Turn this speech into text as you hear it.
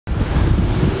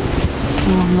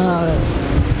No,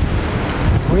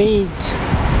 reads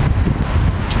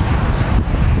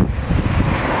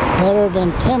better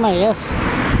than Tim, I guess.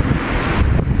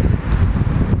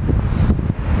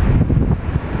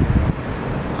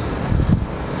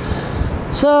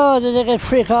 So, did they get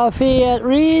free coffee at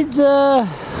Reed's?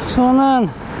 What's going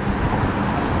on?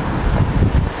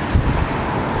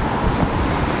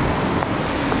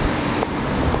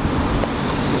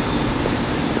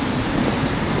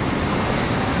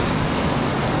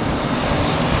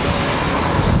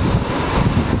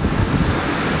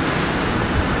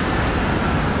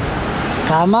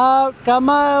 Come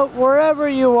out, wherever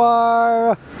you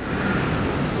are.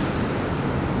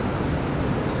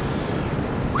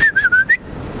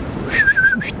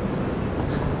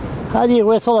 How do you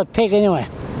whistle a pig anyway?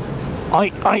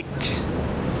 Oink, oink.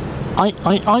 Oink,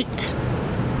 oink, oink.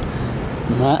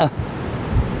 Nah.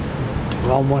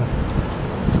 Wrong one.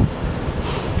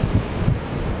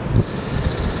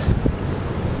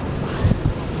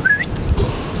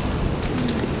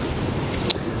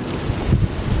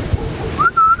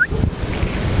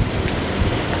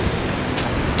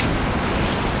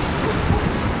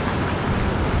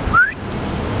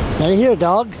 Did I hear a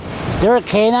dog? Is there a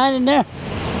K-9 in there?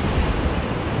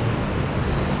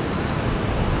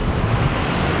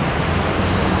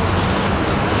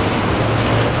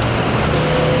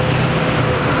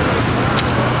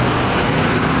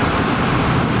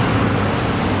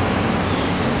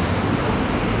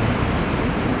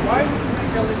 Why would you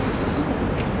make LED?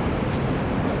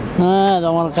 I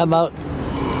don't want to come out.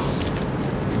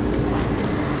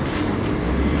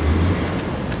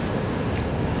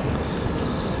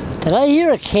 Did I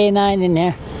hear a K-9 in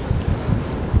there?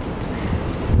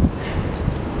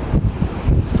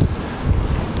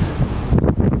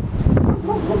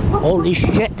 Holy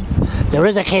shit! There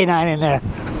is a K-9 in there.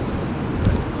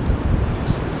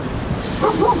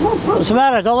 What's the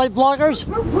matter? Don't like bloggers?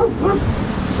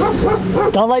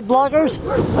 Don't like bloggers?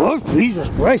 Oh, Jesus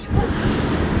Christ.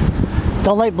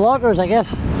 Don't like bloggers, I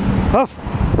guess. Oh.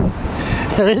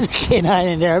 There is a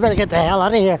K-9 in there. I better get the hell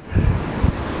out of here.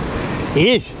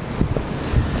 Yeesh.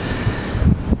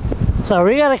 So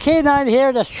we got a K-9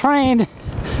 here that's trained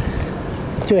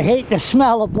to hate the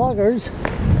smell of bloggers.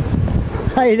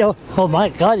 How you know? Oh my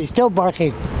God, he's still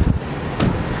barking.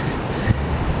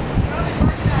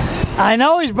 I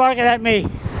know he's barking at me.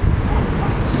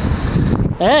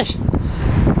 Yes.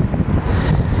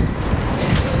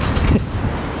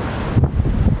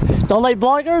 Don't like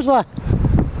bloggers? What?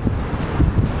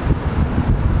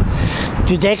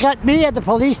 Did they got me at the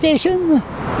police station?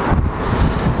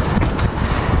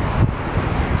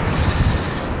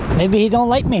 Maybe he don't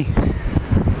like me.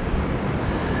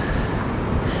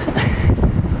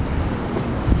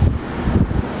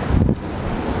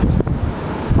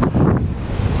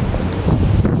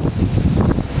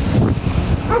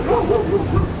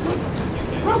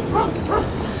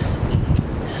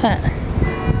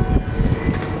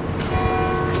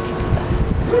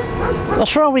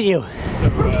 What's wrong with you?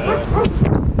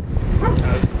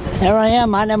 Here I am,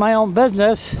 minding my own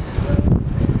business,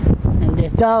 and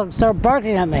this dog started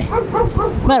barking at me. What's the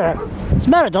matter? What's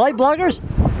the matter? Do you like bloggers?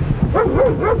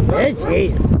 Hey,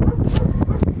 jeez.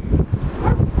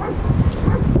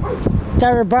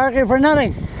 Started barking for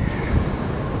nothing.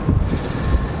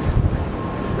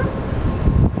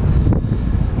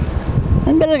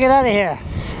 I better get out of here.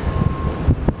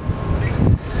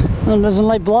 Doesn't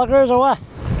like bloggers or what?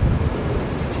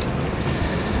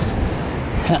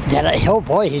 Oh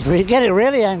boy, he's getting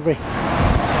really angry.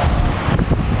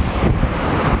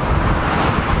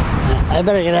 I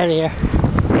better get out of here.